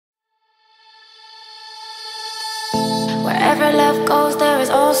Wherever love goes, there is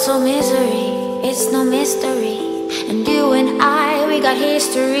also misery. It's no mystery. And you and I, we got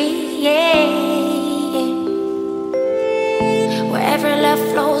history, yeah. Wherever love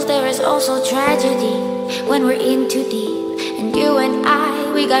flows, there is also tragedy. When we're in too deep, and you and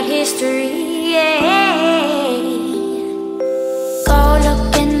I, we got history, yeah. Go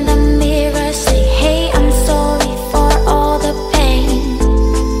look in the mirror, say, hey, I'm sorry for all the pain.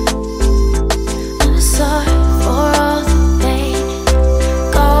 I'm sorry for all the pain.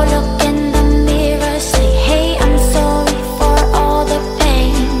 Go look in the mirror, say, hey, I'm sorry for all the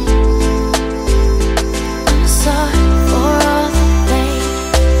pain. I'm sorry for all the pain.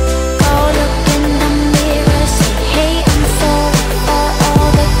 Go look in the mirror, say, hey, I'm sorry for all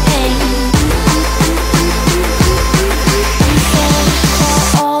the pain. I'm sorry for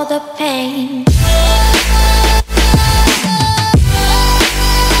all the pain.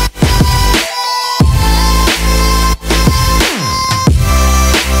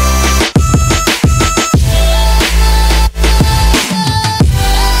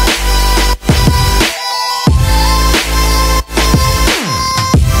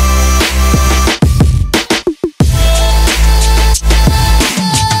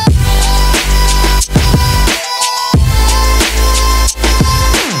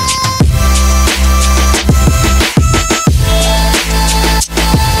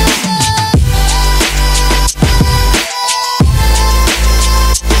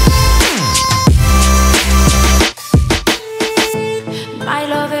 My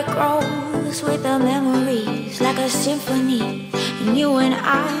love, it grows with the memories like a symphony. And you and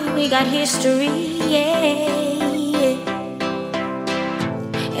I, we got history, yeah.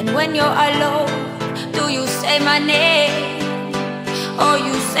 And when you're alone, do you say my name or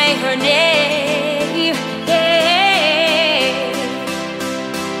you say her name, yeah.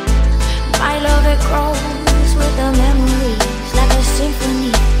 My love, it grows with the memories like a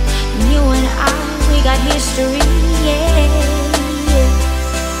symphony. And you and I, we got history, yeah.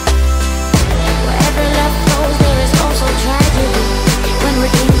 Wherever love flows, there is also tragedy. When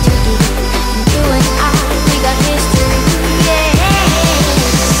we're in too deep, and you and I, we got history, yeah.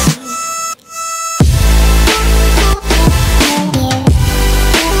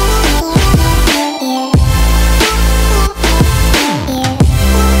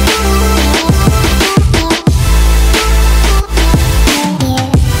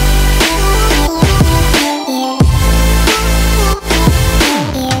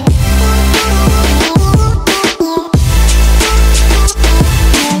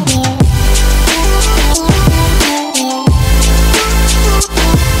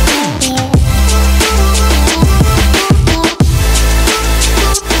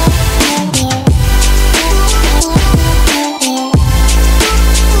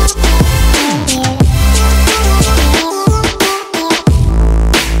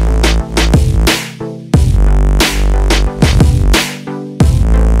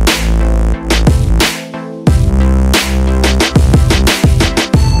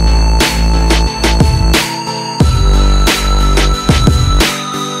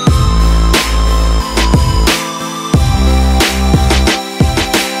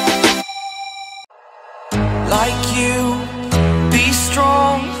 Like you, be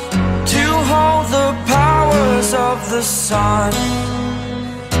strong to hold the powers of the sun.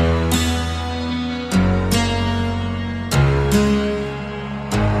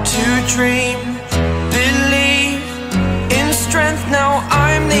 To dream, believe in strength. Now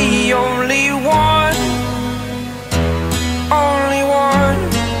I'm the only one, only one.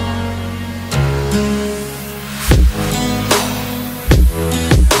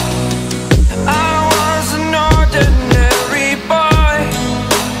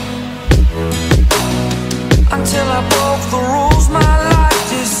 Until I broke the rules, my life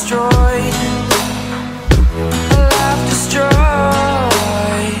destroyed. Life destroyed.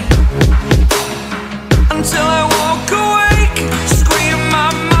 Until I walk awake, scream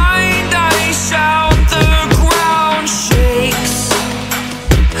my mind, I shout, the ground shakes.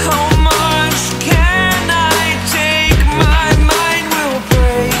 How much can I take? My mind will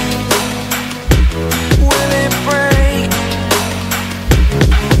break. Will it break?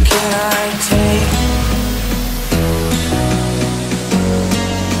 Can I take?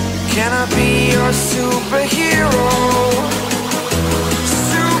 Can I be your superhero?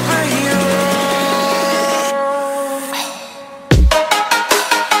 Superhero.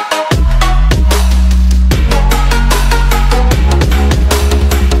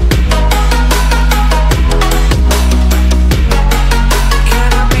 Can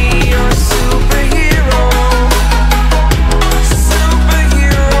I be your superhero?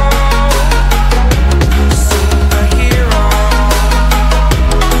 Superhero. Superhero.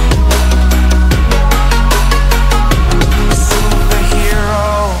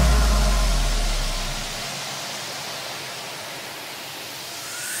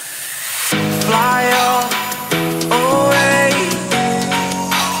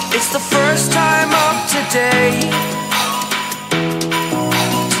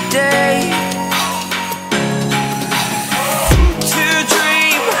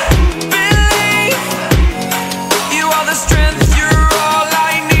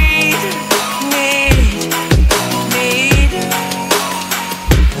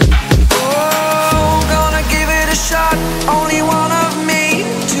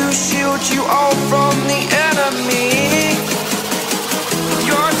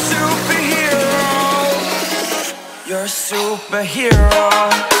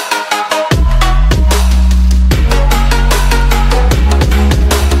 superhero.